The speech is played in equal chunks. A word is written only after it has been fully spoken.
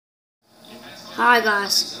Hi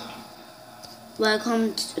guys,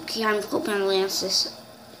 welcome to Chemical Lenses.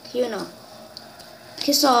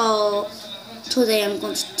 Okay, so today I'm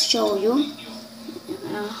going to show you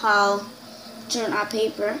how to turn a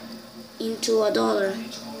paper into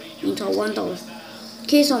 $1, into $1.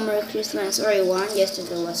 Okay, so Merry Christmas everyone.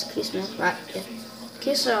 Yesterday was Christmas, right? Yeah.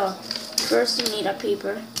 Okay, so first you need a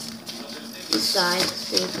paper. Inside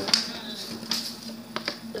paper,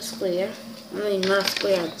 a square. Not a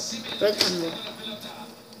square, rectangle.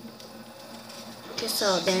 Okay,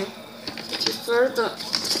 so then first,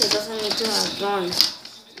 it doesn't need to have drawing.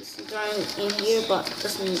 It's drawing in here, but it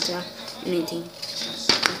doesn't need to have anything.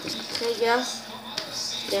 Okay, yes.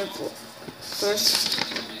 Then first,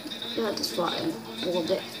 you have to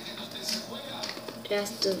fold it. It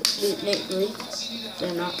has to be neatly,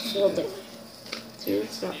 then not fold it.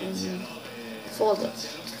 Fold it.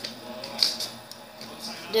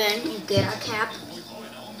 Then you get a cap.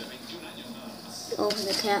 Open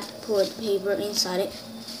the cap, put the paper inside it,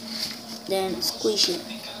 then squeeze it.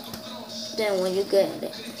 Then when you get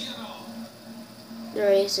it,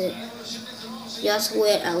 there is it. Just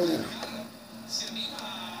wet a little.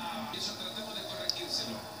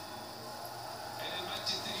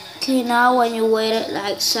 Okay, now when you wait it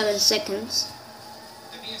like 7 seconds,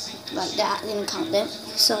 like that, didn't count them.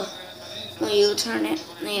 So when you turn it,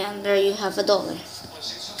 and there you have $1.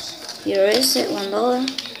 Here is it,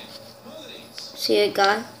 $1. See it,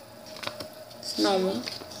 guys? It's normal.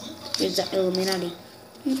 Here's the Illuminati.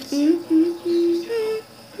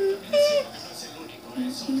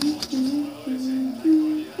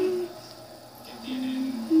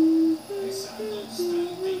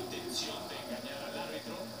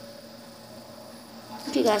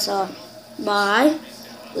 Okay, guys, bye.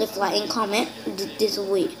 Leave like and comment this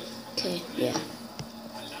week. Okay, yeah.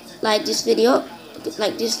 Like this video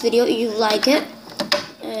if you like it.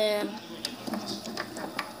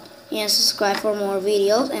 And subscribe for more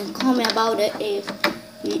videos and comment about it if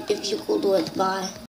you could do it. Bye.